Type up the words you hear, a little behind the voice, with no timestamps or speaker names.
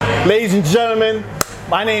Ladies and gentlemen,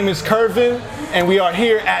 my name is Curvin, and we are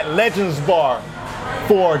here at Legends Bar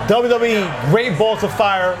for WWE Great Balls of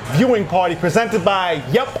Fire viewing party presented by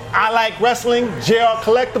Yup, I Like Wrestling, JR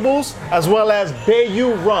Collectibles, as well as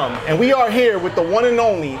Bayou Rum. And we are here with the one and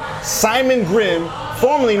only Simon Grimm,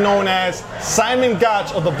 formerly known as Simon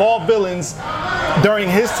Gotch of the Vaudevillains during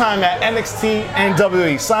his time at NXT and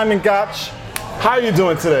WWE. Simon Gotch, how are you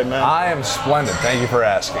doing today, man? I am splendid. Thank you for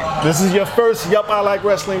asking. This is your first Yup, I Like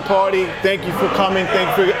Wrestling party. Thank you for coming.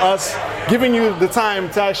 Thank you for us giving you the time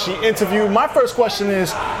to actually interview. My first question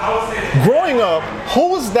is, growing up, who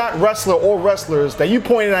was that wrestler or wrestlers that you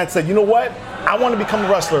pointed at and said, you know what, I want to become a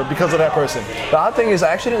wrestler because of that person? The odd thing is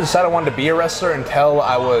I actually didn't decide I wanted to be a wrestler until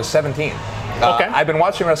I was 17. Okay. I've been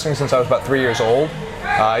watching wrestling since I was about 3 years old. Me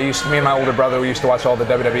and my older brother, we used to watch all the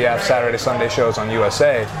WWF Saturday, Sunday shows on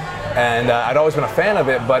USA. And I'd always been a fan of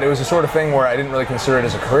it, but it was the sort of thing where I didn't really consider it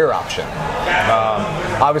as a career option.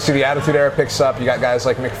 Obviously, the Attitude Era picks up. You got guys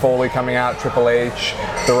like Mick Foley coming out, Triple H,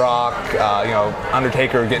 The Rock,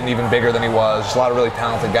 Undertaker getting even bigger than he was. Just a lot of really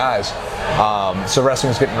talented guys. So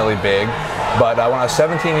wrestling's getting really big. But when I was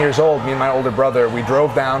 17 years old, me and my older brother, we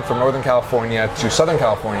drove down from Northern California to Southern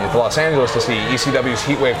California to Los Angeles to see ECW's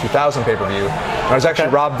Heatwave 2000 pay-per-view. And it was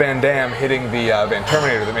actually Rob Van Dam hitting the Van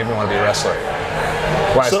Terminator that made me want to be a wrestler.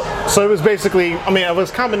 So it was basically, it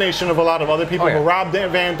was a combination of a lot of other people, yeah. but Rob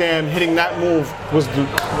Van Dam hitting that move was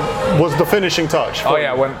the finishing touch. Oh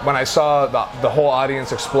yeah, when I saw the whole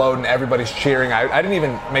audience explode and everybody's cheering, I didn't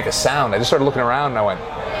even make a sound. I just started looking around and I went,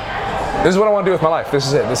 this is what I want to do with my life. This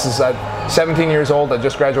is it. This is 17 years old. I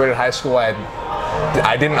just graduated high school. I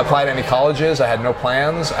didn't apply to any colleges. I had no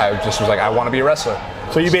plans. I just was like, I want to be a wrestler.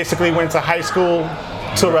 So you basically went to high school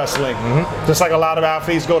to wrestling. Just like a lot of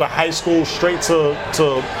athletes go to high school straight to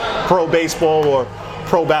pro baseball or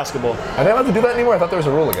pro basketball. Are they allowed to do that anymore? I thought there was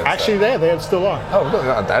a rule against Actually, that. they still are. Oh,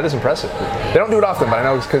 no, that is impressive. They don't do it often, but I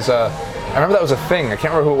know it's because I remember that was a thing. I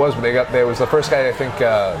can't remember who it was, but there was the first guy, I think,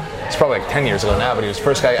 it's probably like 10 years ago now, but he was the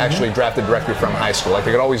first guy actually drafted directly from high school. Like,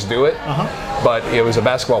 they could always do it, but it was a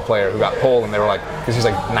basketball player who got pulled, and they were like, because he's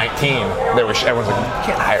like 19, everyone's like, you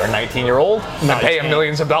can't hire a 19-year-old and pay him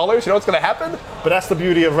millions of dollars. You know what's going to happen? But that's the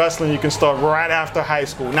beauty of wrestling. You can start right after high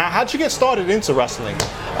school. Now, how'd you get started into wrestling?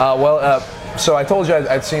 So I told you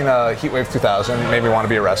I'd seen Heatwave 2000, made me want to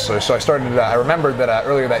be a wrestler. So I started. I remembered that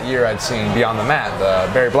earlier that year I'd seen Beyond the Mat,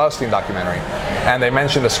 the Barry Blaustein documentary, and they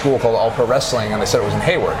mentioned a school called All Pro Wrestling, and they said it was in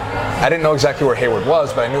Hayward. I didn't know exactly where Hayward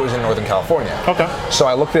was, but I knew it was in Northern California. Okay. So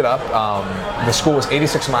I looked it up. The school was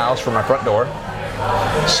 86 miles from my front door.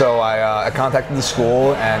 So I contacted the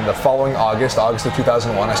school, and the following August of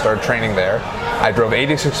 2001, I started training there. I drove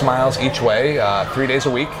 86 miles each way, 3 days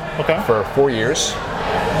a week for 4 years.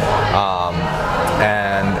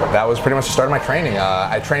 And that was pretty much the start of my training.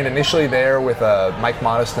 I trained initially there with Mike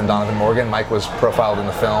Modest and Donovan Morgan. Mike was profiled in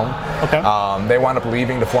the film. Okay. They wound up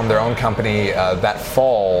leaving to form their own company that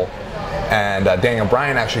fall, and Daniel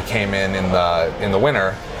Bryan actually came in the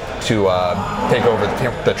winter to take over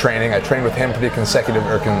the training. I trained with him pretty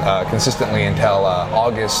consistently until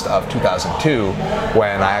August of 2002,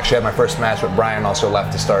 when I actually had my first match with Bryan. Also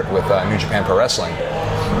left to start with New Japan Pro Wrestling.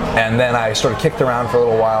 And then I sort of kicked around for a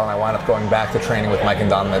little while, and I wound up going back to training with Mike and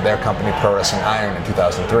Donovan at their company, Pro Wrestling Iron, in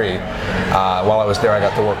 2003. While I was there, I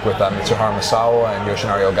got to work with Mitsuharu Misawa and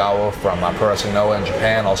Yoshinari Ogawa from Pro Wrestling Noah in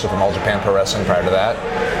Japan, also from All Japan Pro Wrestling prior to that.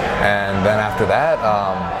 And then after that,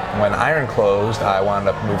 when Iron closed, I wound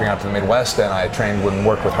up moving out to the Midwest, and I trained and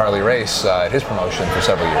worked with Harley Race at his promotion for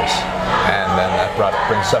several years. And then that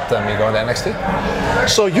brings us up to me going to NXT.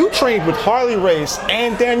 So you trained with Harley Race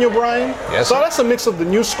and Daniel Bryan? Yes. So that's a mix of the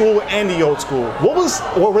new school and the old school.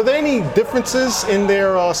 Were there any differences in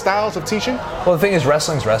their styles of teaching? Well, the thing is,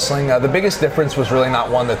 wrestling's wrestling. The biggest difference was really not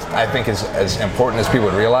one that I think is as important as people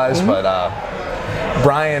would realize, but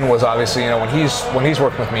Bryan was obviously, when he's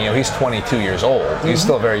working with me, he's 22 years old. He's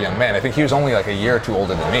still a very young man. I think he was only like a year or two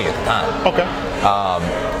older than me at the time. Okay.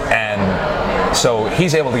 And so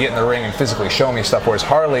he's able to get in the ring and physically show me stuff, whereas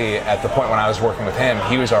Harley, at the point when I was working with him,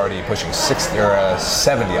 he was already pushing 70, he was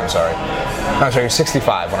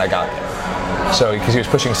 65 when I got there. So, because he was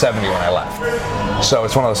pushing 70 when I left. So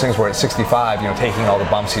it's one of those things where at 65, taking all the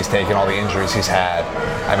bumps he's taken, all the injuries he's had,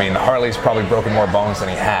 Harley's probably broken more bones than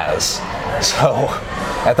he has. So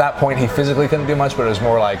at that point, he physically couldn't do much, but it was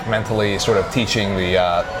more like mentally sort of teaching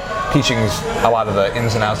a lot of the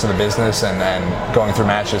ins and outs of the business and going through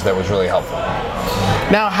matches that was really helpful.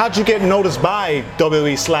 Now, how'd you get noticed by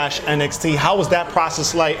WWE/NXT? How was that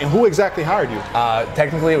process like, and who exactly hired you?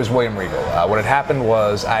 Technically, it was William Regal. What had happened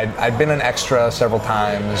was I'd been an extra several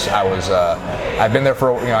times. I'd been there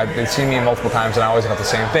for, they'd seen me multiple times, and I always got the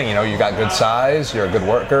same thing. You got good size, you're a good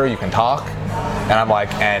worker, you can talk. And I'm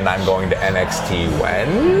like, and I'm going to NXT when?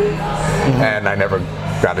 Mm-hmm. And I never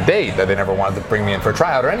got a date. They never wanted to bring me in for a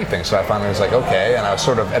tryout or anything. So I finally was like, okay. And I was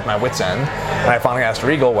sort of at my wit's end. And I finally asked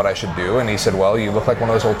Regal what I should do. And he said, well, you look like one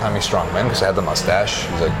of those old-timey strongmen, because I had the mustache.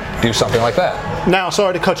 He's like, do something like that. Now,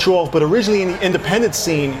 sorry to cut you off, but originally in the independent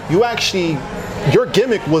scene, your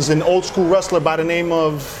gimmick was an old school wrestler by the name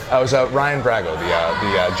of... I was Ryan Drago,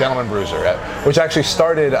 the gentleman bruiser, which actually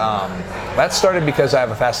started... that started because I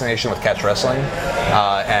have a fascination with catch wrestling,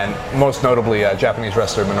 and most notably Japanese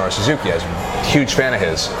wrestler Minoru Suzuki. I was a huge fan of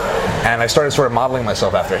his, and I started sort of modeling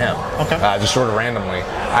myself after him, just sort of randomly.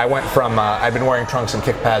 I went from, I'd been wearing trunks and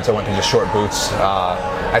kick pads, I went to just short boots.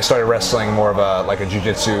 I started wrestling more of a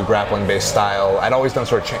jiu-jitsu, grappling-based style. I'd always done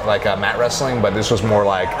sort of mat wrestling, but this was more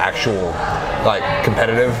like actual,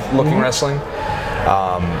 competitive-looking wrestling.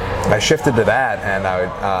 I shifted to that, and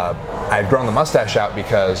I'd grown the mustache out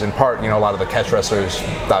because, in part, a lot of the catch wrestlers,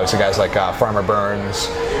 obviously guys like Farmer Burns,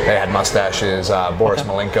 they had mustaches, Boris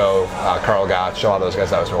Malenko, Carl Gotch, a lot of those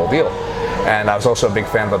guys, that was their whole deal. And I was also a big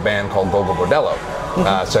fan of a band called Gogol Bordello.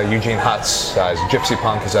 So Eugene Hutz, he's a gypsy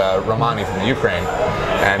punk, he's a Romani from the Ukraine,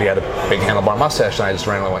 and he had a big handlebar mustache, and I just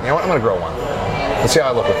randomly went, you know what, I'm going to grow one. Let's see how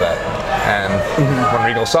I look with that. And when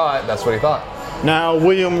Regal saw it, that's what he thought. Now,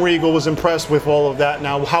 William Regal was impressed with all of that.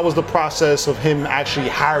 Now, how was the process of him actually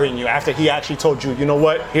hiring you after he actually told you, you know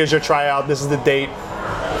what, here's your tryout, this is the date?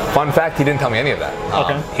 Fun fact, he didn't tell me any of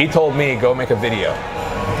that. He told me, go make a video.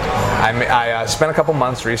 I spent a couple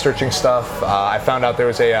months researching stuff. I found out there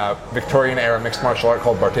was a Victorian-era mixed martial art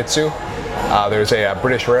called Bartitsu. There's a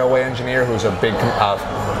British railway engineer who's a big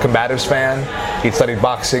combatives fan. He'd studied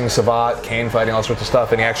boxing, savate, cane fighting, all sorts of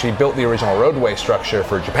stuff, and he actually built the original roadway structure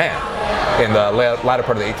for Japan in the latter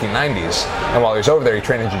part of the 1890s. And while he was over there, he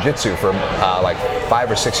trained in jiu-jitsu for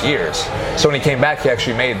 5 or 6 years. So when he came back, he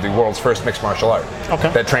actually made the world's first mixed martial art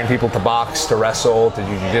that trained people to box, to wrestle, to do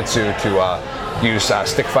jiu-jitsu, to use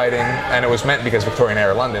stick fighting, and it was meant because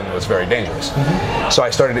Victorian-era London was very dangerous. So I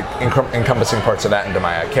started encompassing parts of that into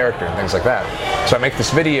my character and things like that. So I make this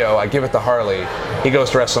video, I give it to Harley, he goes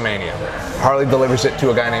to WrestleMania. Harley delivers it to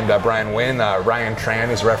a guy named Brian Wynn. Ryan Tran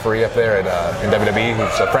is a referee up there in WWE.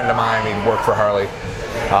 He's a friend of mine, he worked for Harley.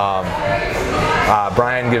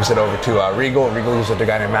 Brian gives it over to Regal. Regal gives it to a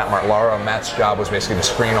guy named Matt Martellaro. Matt's job was basically to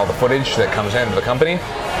screen all the footage that comes into the company.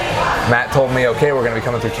 Matt told me, okay, we're going to be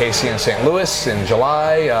coming through Casey and St. Louis in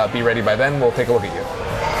July. Be ready by then. We'll take a look at you.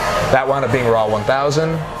 That wound up being Raw 1000.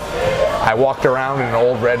 I walked around in an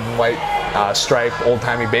old red and white striped,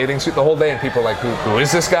 old-timey bathing suit the whole day, and people were like, who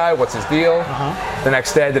is this guy? What's his deal? The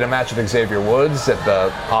next day I did a match with Xavier Woods that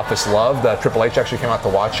the office loved. Triple H actually came out to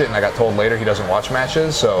watch it, and I got told later he doesn't watch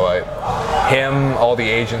matches. So him, all the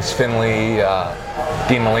agents, Finley,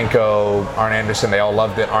 Dean Malenko, Arn Anderson, they all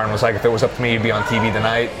loved it. Arn was like, if it was up to me, he'd be on TV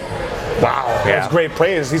tonight. Wow, that's great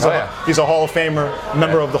praise. He's a Hall of Famer,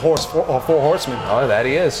 member of the Four Horsemen. Oh, that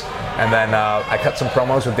he is. And then I cut some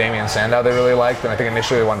promos with Damian Sandow they really liked, and I think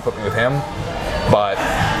initially they wanted to put me with him. But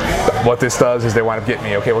what this does is they wind up getting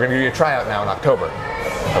me, okay, we're going to give you a tryout now in October.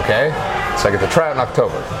 Okay? So I get the tryout in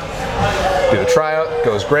October. Do the tryout,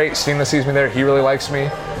 goes great. Cena sees me there, he really likes me.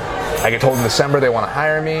 I get told in December they want to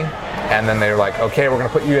hire me. And then they're like, okay, we're going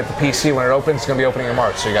to put you at the PC when it opens. It's going to be opening in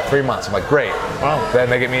March. So you got 3 months. I'm like, great. Wow. Then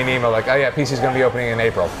they get me an email like, oh yeah, PC's going to be opening in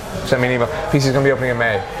April. Send me an email. PC's going to be opening in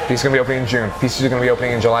May. PC's going to be opening in June. PC's going to be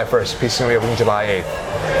opening in July 1st. PC's going to be opening July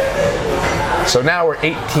 8th. So now we're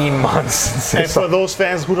 18 months. And for those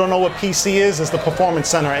fans who don't know what PC is, it's the Performance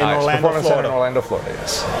Center in Orlando, Performance Florida. Center in Orlando, Florida,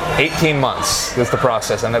 yes. 18 months is the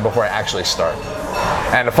process, and then before I actually start.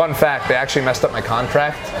 And a fun fact, they actually messed up my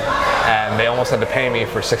contract, and they almost had to pay me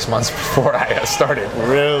for 6 months before I started.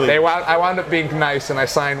 Really? I wound up being nice, and I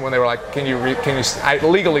signed when they were like, I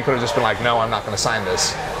legally could have just been like, no, I'm not going to sign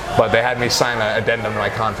this. But they had me sign an addendum to my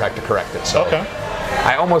contract to correct it. So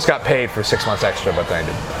I almost got paid for 6 months extra, but then I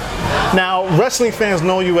didn't. Now, wrestling fans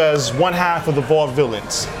know you as one half of the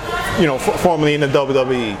Vaudevillains, formerly in the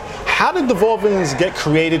WWE. How did the Vaudevillains get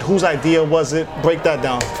created? Whose idea was it? Break that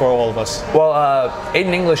down for all of us. Well,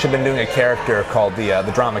 Aiden English had been doing a character called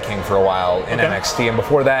the Drama King for a while in NXT, and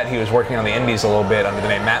before that he was working on the indies a little bit under the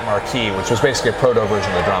name Matt Marquis, which was basically a proto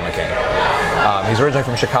version of the Drama King. He's originally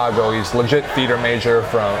from Chicago. He's legit theater major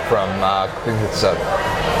from I think it's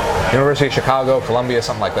University of Chicago, Columbia,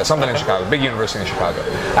 something like that. Something in Chicago, big university in Chicago.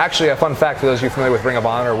 Actually, a fun fact for those of you familiar with Ring of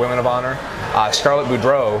Honor, Women of Honor, Scarlett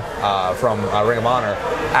Boudreau from Ring of Honor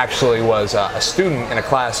actually was a student in a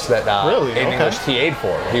class that Aiden English TA'd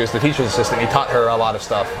for. He was the teacher's assistant. He taught her a lot of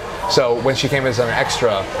stuff. So when she came as an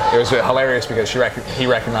extra, it was hilarious because he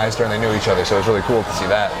recognized her and they knew each other. So it was really cool to see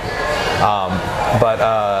that.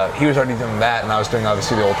 But he was already doing that, and I was doing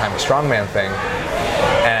obviously the old-timey strongman thing.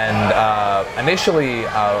 And initially,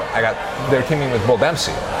 they were teaming with Bull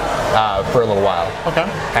Dempsey for a little while. Okay.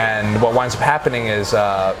 And what winds up happening is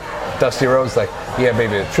Dusty Rhodes like, yeah,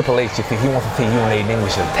 baby, Triple H, if he wants to see you and Aiden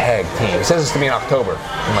English as a tag team. He says this to me in October.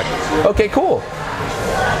 I'm like, okay, cool.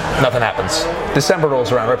 Nothing happens. December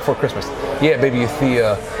rolls around right before Christmas. Yeah, baby, you see,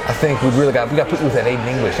 I think we got to put you with that Aiden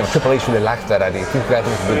English. You know, Triple H really likes that idea. I think we got to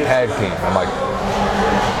make a good tag team. I'm like,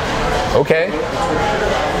 okay.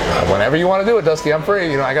 Whenever you want to do it, Dusty, I'm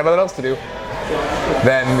free. You know, I got nothing else to do.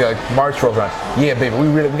 Then March rolls around. Yeah, baby,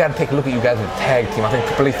 we got to take a look at you guys as a tag team. I think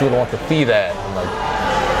Triple H really wants to see that. I'm like,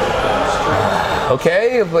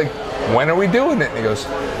 okay. I'm like, when are we doing it? And he goes,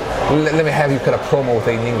 let me have you cut a promo with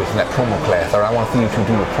Aiden English in that promo class. All right, I want to see you two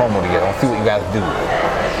do a promo together. I want to see what you guys do.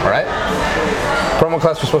 All right. Promo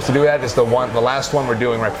class we're supposed to do that is the last one we're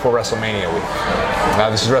doing right before WrestleMania week.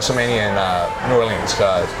 This is WrestleMania in New Orleans.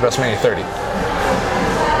 WrestleMania 30.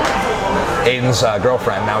 Aiden's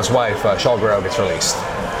girlfriend, now his wife, Shaw Guerrero, gets released.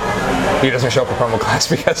 He doesn't show up for promo class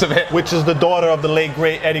because of it. Which is the daughter of the late,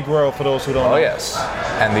 great Eddie Guerrero, for those who don't know. Oh, yes.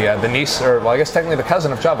 And the niece, or well, I guess technically the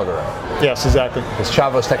cousin of Chavo Guerrero. Yes, exactly. Because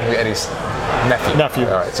Chavo is technically Eddie's nephew.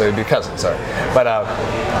 All right, so it'd be cousin, sorry. But,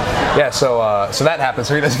 yeah, so that happens,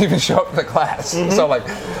 so he doesn't even show up for the class. Mm-hmm. So I'm like,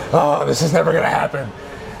 oh, this is never going to happen.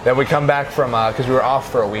 Then we come back from, because we were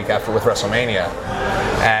off for a week after with WrestleMania.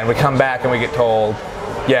 And we come back and we get told,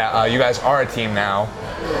 yeah, you guys are a team now.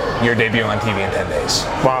 You're debuting on TV in 10 days.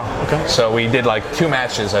 Wow, okay. So we did like 2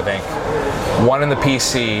 matches, I think. One in the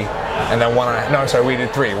PC, and then we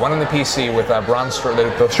did 3. One in the PC with Braun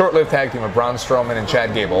Strowman, the short-lived tag team of Braun Strowman and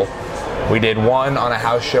Chad Gable. We did one on a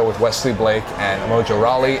house show with Wesley Blake and Mojo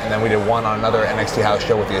Rawley, and then we did one on another NXT house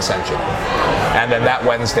show with The Ascension. And then that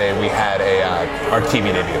Wednesday we had our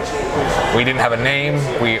TV debut. We didn't have a name.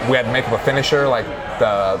 We had to make up a finisher like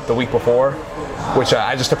the week before, which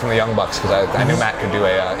I just took from the Young Bucks because I knew Matt could do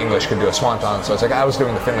English could do a swanton, so it's like I was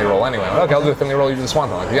doing the Finley roll anyway. Okay, I'll do the Finley roll, you do the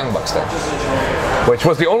swanton like the Young Bucks did. Which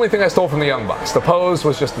was the only thing I stole from the Young Bucks. The pose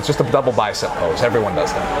was just a double bicep pose. Everyone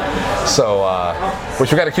does that. So,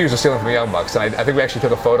 which we got accused of stealing from the Young Bucks, and I think we actually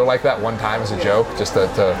took a photo like that one time as a joke, just to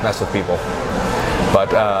mess with people. But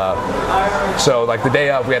so like the day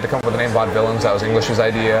of, we had to come up with the name Vaudevillains. That was English's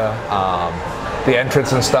idea. The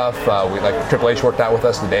entrance and stuff, Triple H worked out with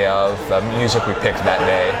us the day of. The music we picked that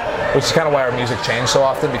day, which is kind of why our music changed so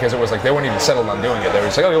often, because it was like they weren't even settled on doing it. They were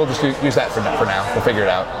just like, okay, we'll just use that for now. We'll figure it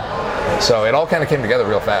out. So it all kind of came together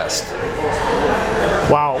real fast.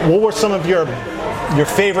 Wow. What were some of your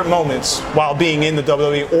favorite moments while being in the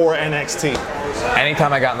WWE or NXT?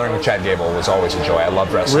 Anytime I got in the ring with Chad Gable was always a joy. I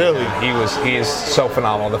loved wrestling. Really? He is so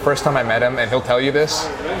phenomenal. The first time I met him, and he'll tell you this,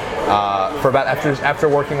 after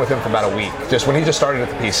working with him for about a week, just when he just started at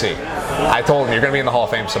the PC, I told him, you're going to be in the Hall of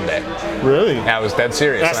Fame someday. Really? And I was dead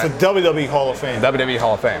serious. That's the WWE Hall of Fame. WWE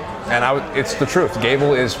Hall of Fame. And it's the truth.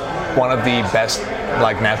 Gable is one of the best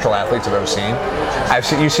natural athletes I've ever seen.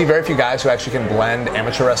 You see very few guys who actually can blend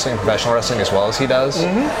amateur wrestling and professional wrestling as well as he does.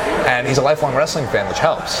 Mm-hmm. And he's a lifelong wrestling fan, which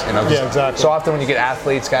helps. Yeah, exactly. So often when you get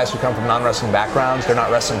athletes, guys who come from non-wrestling backgrounds, they're not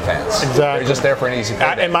wrestling fans. Exactly. They're just there for an easy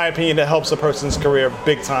payday. In my opinion, that helps a person's career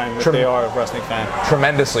big time if they are a wrestling fan.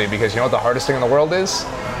 Tremendously, because you know what the hardest thing in the world is?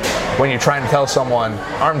 When you're trying to tell someone,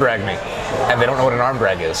 arm drag me, and they don't know what an arm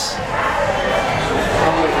drag is.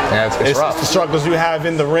 Yeah, it's rough. It's the struggles you have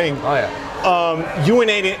in the ring. Oh, yeah. You and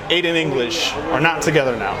Aiden English are not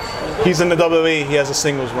together now. He's in the WWE, he has a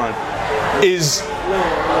singles run. Is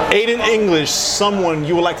Aiden English someone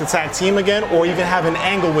you would like to tag team again, or even have an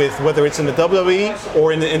angle with, whether it's in the WWE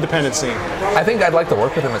or in the independent scene? I think I'd like to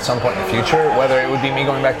work with him at some point in the future, whether it would be me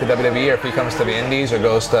going back to WWE or if he comes to the Indies or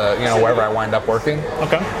goes to wherever I wind up working.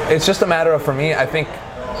 Okay. It's just a matter of, for me, I think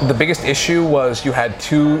the biggest issue was you had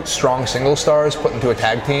 2 strong single stars put into a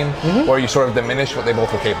tag team, mm-hmm. where you sort of diminished what they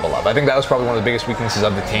both were capable of. I think that was probably one of the biggest weaknesses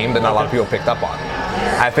of the team that not a lot of people picked up on.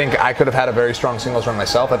 I think I could have had a very strong singles run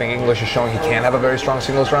myself. I think English is showing he can have a very strong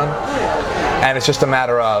singles run. And it's just a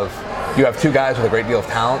matter of, you have 2 guys with a great deal of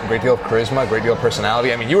talent, a great deal of charisma, a great deal of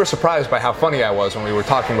personality. I mean, you were surprised by how funny I was when we were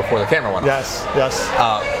talking before the camera went off. Yes.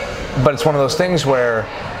 But it's one of those things where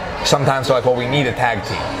sometimes they're like, well, we need a tag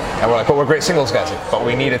team. And we're like, but we're great singles guys. But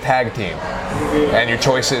we need a tag team. And your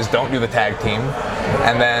choice is don't do the tag team.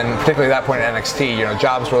 And then, particularly at that point in NXT, you know,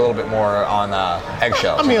 jobs were a little bit more on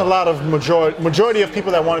eggshells. I mean, a lot of majority of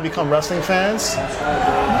people that want to become wrestling fans,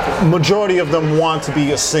 majority of them want to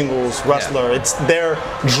be a singles wrestler. Yeah. It's their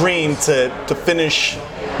dream to finish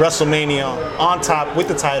WrestleMania on top with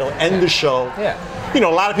the title, end the show. Yeah. You know,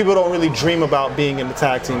 a lot of people don't really dream about being in the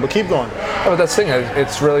tag team, but keep going. Yeah, but that's the thing.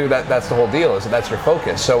 It's really that's the whole deal. Is that's your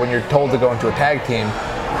focus. So when you're told to go into a tag team,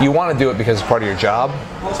 you want to do it because it's part of your job.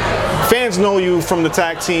 Fans know you from the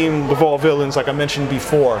tag team, the Vaudevillains, like I mentioned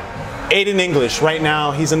before. Aiden English, right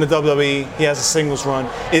now, he's in the WWE. He has a singles run.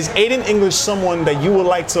 Is Aiden English someone that you would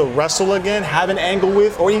like to wrestle again, have an angle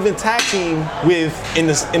with, or even tag team with in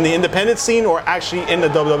the independent scene, or actually in the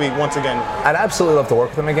WWE once again? I'd absolutely love to work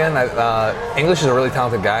with him again. English is a really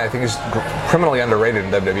talented guy. I think he's criminally underrated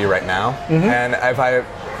in WWE right now. Mm-hmm. And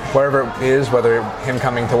wherever it is, whether him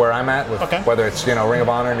coming to where I'm at, whether it's Ring of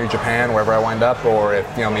Honor, New Japan, wherever I wind up, or if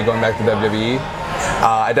me going back to WWE,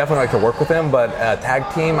 I definitely like to work with him. But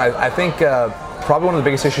tag team, I think probably one of the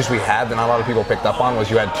biggest issues we had that not a lot of people picked up on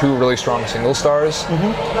was you had two really strong single stars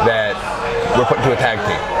that were put into a tag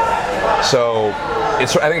team. So I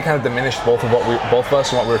think it kind of diminished both of us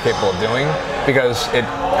and what we were capable of doing, because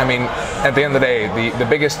at the end of the day, the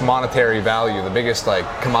biggest monetary value, the biggest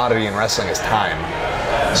commodity in wrestling is time.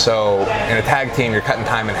 So in a tag team, you're cutting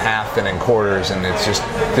time in half and in quarters, and it's just,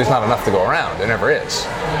 there's not enough to go around. There never is.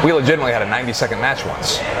 We legitimately had a 90-second match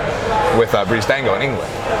once with Breeze Dango in England.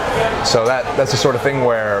 So that's the sort of thing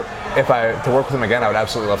where to work with him again, I would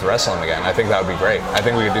absolutely love to wrestle him again. I think that would be great. I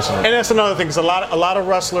think we could do something. And that's another thing, because a lot of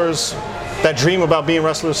wrestlers that dream about being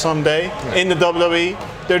wrestlers someday in the WWE,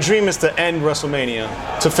 their dream is to end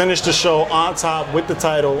WrestleMania, to finish the show on top with the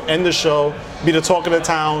title, end the show, be the talk of the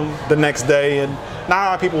town the next day, and not a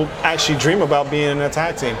lot of people actually dream about being in a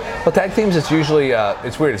tag team. Well, tag teams, it's usually,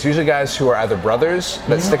 it's weird. It's usually guys who are either brothers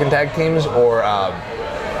that stick in tag teams, or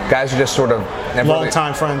guys who just sort of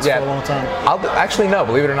long-time friends for a long time. Actually, no.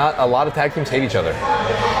 Believe it or not, a lot of tag teams hate each other.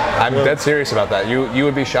 I'm dead serious about that. You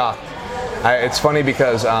would be shocked. It's funny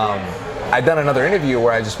because I'd done another interview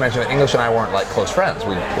where I just mentioned that English and I weren't close friends.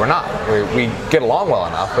 We're not. We get along well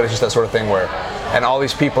enough, but it's just that sort of thing where, and all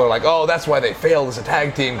these people are like, oh, that's why they failed as a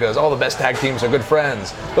tag team, because all the best tag teams are good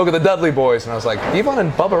friends. Look at the Dudley Boys. And I was like, Devon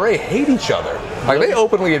and Bubba Ray hate each other. They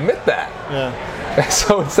openly admit that. Yeah.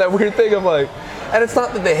 So it's that weird thing of and it's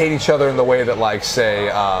not that they hate each other in the way that say,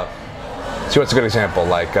 see what's a good example?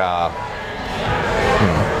 It's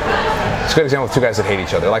a good example of two guys that hate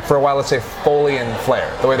each other. For a while, let's say Foley and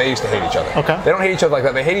Flair, the way they used to hate each other. Okay. They don't hate each other like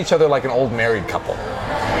that. They hate each other like an old married couple,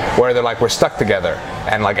 where they're we're stuck together,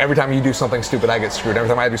 and every time you do something stupid, I get screwed. Every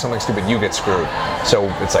time I do something stupid, you get screwed. So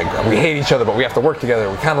it's we hate each other, but we have to work together.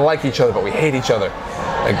 We kind of like each other, but we hate each other.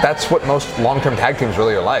 That's what most long-term tag teams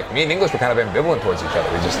really are like. Me and English were kind of ambivalent towards each other.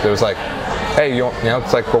 It was hey,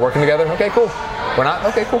 it's we're working together. Okay, cool. We're not.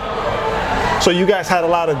 Okay, cool. So you guys had a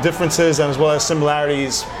lot of differences and as well as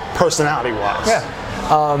similarities personality-wise. Yeah.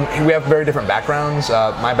 We have very different backgrounds.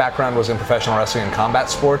 My background was in professional wrestling and combat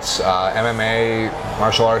sports, MMA,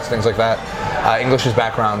 martial arts, things like that. English's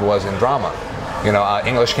background was in drama.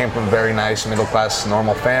 English came from a very nice, middle-class,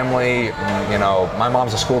 normal family. My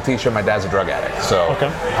mom's a school teacher, my dad's a drug addict. So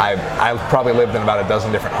I probably lived in about a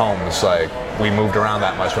dozen different homes. We moved around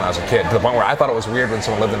that much when I was a kid, to the point where I thought it was weird when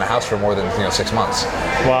someone lived in a house for more than 6 months.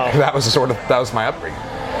 Wow. That was my upbringing.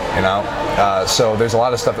 So there's a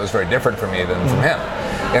lot of stuff that was very different for me than from him.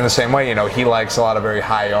 In the same way, he likes a lot of very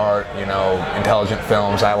high art, intelligent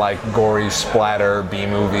films. I like gory splatter, B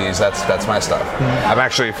movies. That's my stuff. I'm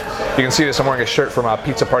actually, you can see this, I'm wearing a shirt from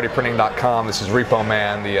pizzapartyprinting.com. This is Repo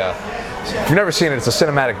Man. If you've never seen it, it's a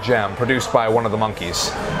cinematic gem produced by one of the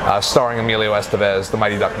monkeys, starring Emilio Estevez, the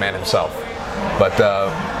Mighty Duck Man himself. But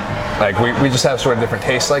we just have sort of different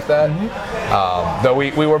tastes like that. Though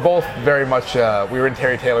we were both very much, we were in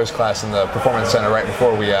Terry Taylor's class in the Performance Center right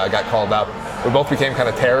before we got called up. We both became kind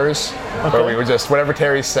of terrors, where we would just, whatever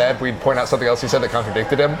Terry said, we'd point out something else he said that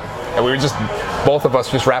contradicted him. And we would just, both of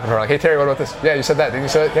us just rapping around hey Terry, what about this? Yeah, you said that. Didn't you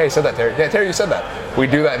say that? Yeah, you said that, Terry. Yeah, Terry, you said that.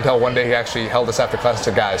 We'd do that until one day he actually held us after class and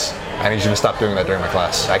said, guys, I need you to stop doing that during my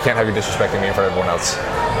class. I can't have you disrespecting me in front of everyone else.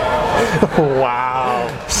 Wow.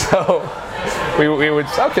 So we would,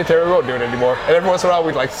 okay, Terry, we won't do it anymore. And every once in a while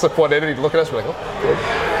we'd slip one in and he'd look at us and be like, oh, good.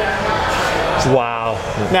 Wow.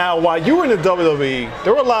 Now, while you were in the WWE,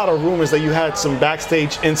 there were a lot of rumors that you had some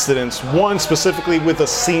backstage incidents. One specifically with a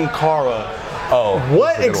Sin Cara. Oh.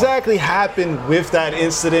 What exactly happened with that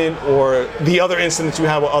incident or the other incidents you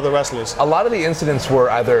have with other wrestlers? A lot of the incidents were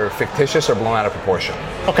either fictitious or blown out of proportion.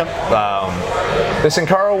 Okay. The Sin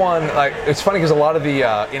Cara one, like, it's funny because a lot of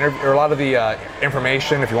the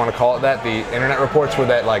information, if you want to call it that, the internet reports were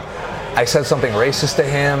that, like, I said something racist to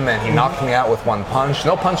him and he knocked me out with one punch.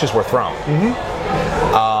 No punches were thrown.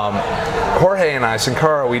 Jorge and I, Sin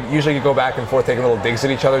Cara, we usually go back and forth taking little digs at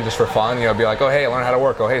each other just for fun. You know, be like, oh, hey, learn how to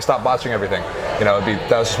work. Oh, hey, stop botching everything. You know, that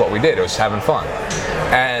was just what we did. It was having fun.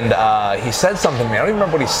 And he said something to me. I don't even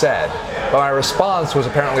remember what he said. But my response was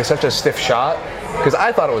apparently such a stiff shot because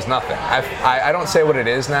I thought it was nothing. I don't say what it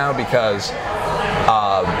is now because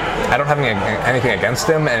I don't have anything against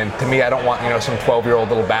him. And to me, I don't want, you know, some 12-year-old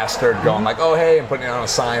little bastard going like, oh, hey, and putting it on a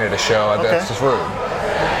sign at a show. Okay. That's just rude.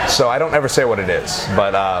 So I don't ever say what it is.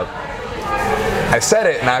 But I said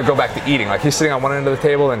it, and I go back to eating. Like, he's sitting on one end of the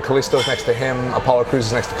table, and Kalisto's next to him, Apollo Crews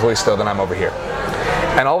is next to Kalisto, then I'm over here.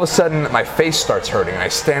 And all of a sudden, my face starts hurting, and I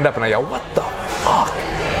stand up and I yell, what the fuck?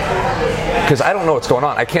 Because I don't know what's going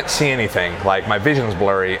on. I can't see anything. Like, my vision's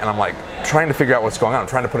blurry, and I'm like trying to figure out what's going on. I'm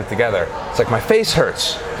trying to put it together. It's like, my face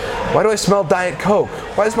hurts. Why do I smell Diet Coke?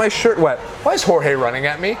 Why is my shirt wet? Why is Jorge running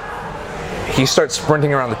at me? He starts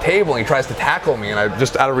sprinting around the table and he tries to tackle me, and I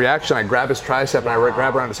just, out of reaction, I grab his tricep and I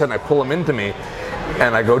grab around his head and I pull him into me,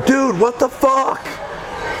 and I go, dude, what the fuck?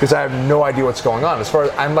 Because I have no idea what's going on. As far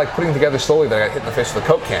as I'm like putting together slowly that I got hit in the face with a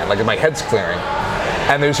Coke can, like my head's clearing,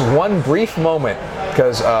 and there's one brief moment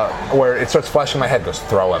because where it starts flashing in my head, goes,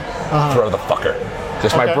 throw him, throw the fucker.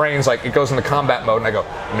 Just my brain's like, it goes into combat mode, and I go,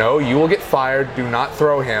 no, you will get fired, do not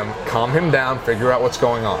throw him, calm him down, figure out what's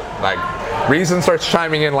going on. Like, reason starts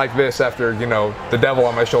chiming in like this after, you know, the devil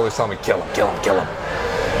on my shoulders telling me, kill him, kill him, kill him.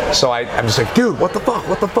 So I'm just like, dude, what the fuck,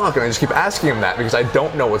 what the fuck? And I just keep asking him that because I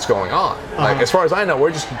don't know what's going on. Like, as far as I know, we're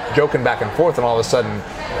just joking back and forth, and all of a sudden,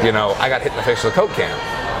 you know, I got hit in the face with a Coke can.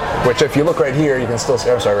 Which, if you look right here, you can still see,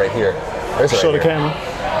 I'm sorry, right here. Show the camera.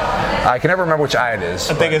 I can never remember which eye it is.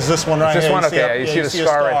 I think it's this one right here. This one, okay. You see the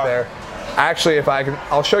scar right there. Actually, if I can,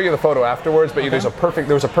 I'll show you the photo afterwards. But there was a perfect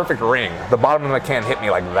ring. The bottom of the can hit me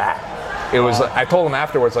like that. It was. I told him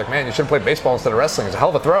afterwards, like, man, you should have played baseball instead of wrestling. It's a hell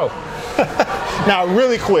of a throw. Now,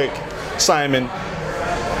 really quick, Simon,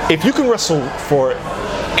 if you can wrestle for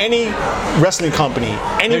any wrestling company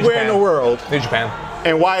anywhere in the world, New Japan.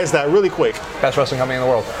 And why is that? Really quick. Best wrestling company in the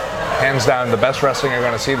world. Hands down, the best wrestling you're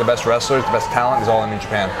going to see, the best wrestlers, the best talent is all in New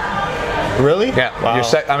Japan. Really? Yeah. Wow.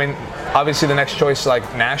 I mean, obviously the next choice, like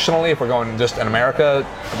nationally, if we're going just in America,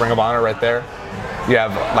 Ring of Honor right there. You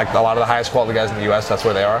have like a lot of the highest quality guys in the U.S. That's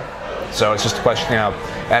where they are. So it's just a question, you know.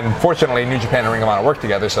 And fortunately, New Japan and Ring of Honor work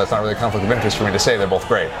together, so that's not really a conflict of interest for me to say they're both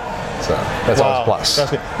great. So that's always a plus. That's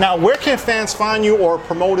good. Now, where can fans find you, or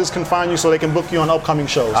promoters can find you, so they can book you on upcoming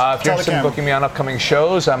shows? If you're interested in booking me on upcoming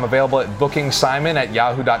shows, I'm available at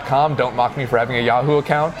bookingsimon@yahoo.com. Don't mock me for having a Yahoo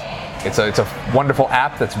account. It's a wonderful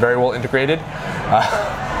app that's very well integrated.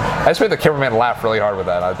 I just made the cameraman laugh really hard with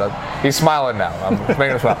that. He's smiling now. I'm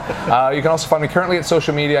making him smile. You can also find me currently at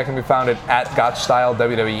social media. I can be found at GotchStyle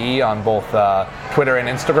WWE on both Twitter and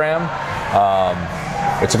Instagram.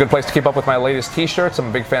 It's a good place to keep up with my latest T-shirts. I'm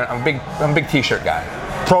a big fan. I'm a big T-shirt guy.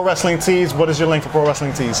 Pro Wrestling Tees. What is your link for Pro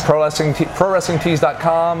Wrestling Tees?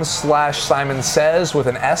 ProWrestlingTees.com/Simon Says with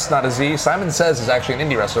an S, not a Z. Simon Says is actually an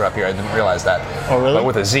indie wrestler up here. I didn't realize that. Oh, really? But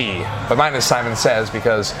with a Z. But mine is Simon Says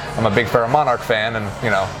because I'm a big Pharaoh Monarch fan, and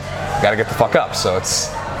you know, got to get the fuck up. So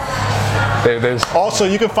it's. There's also,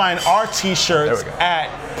 you can find our T-shirts at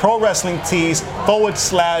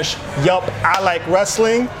ProWrestlingTees/Yup I Like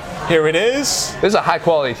Wrestling. Here it is. This is a high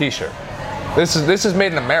quality T-shirt. This is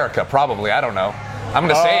made in America, probably. I don't know. I'm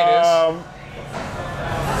gonna say it is.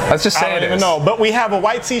 Let's just say it is. I don't even know. But we have a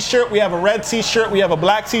white T-shirt, we have a red T-shirt, we have a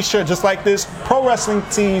black T-shirt, just like this.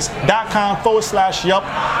 ProWrestlingTees.com/Yup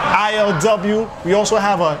ILW. We also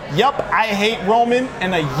have a Yup I Hate Roman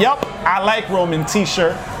and a Yup I Like Roman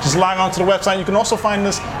T-shirt. Just log on to the website. You can also find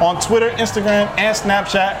us on Twitter, Instagram, and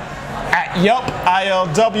Snapchat at Yup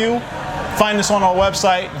ILW. Find us on our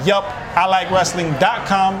website,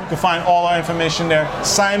 YupILikeWrestling.com. You can find all our information there.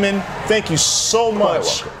 Simon, thank you so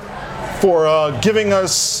much for giving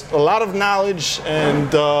us a lot of knowledge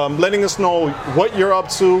and letting us know what you're up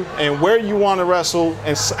to and where you want to wrestle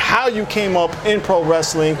and how you came up in pro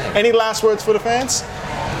wrestling. Any last words for the fans?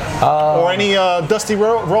 Or any Dusty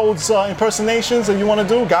Rhodes impersonations that you want to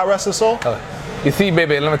do? God rest his soul. You see,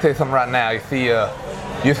 baby, let me tell you something right now. You see,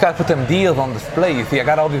 you just gotta put them deals on display. You see, I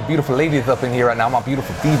got all these beautiful ladies up in here right now, my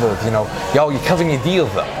beautiful divas, you know. Y'all, you're covering your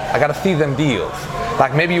deals up. I gotta see them deals.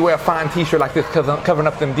 Like maybe you wear a fine T-shirt like this covering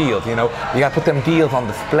up them deals, you know. You gotta put them deals on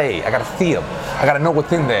display. I gotta see them. I gotta know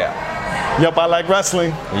what's in there. Yep, I like wrestling.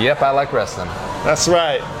 Yep, I like wrestling. That's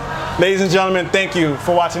right. Ladies and gentlemen, thank you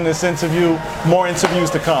for watching this interview. More interviews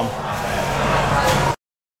to come.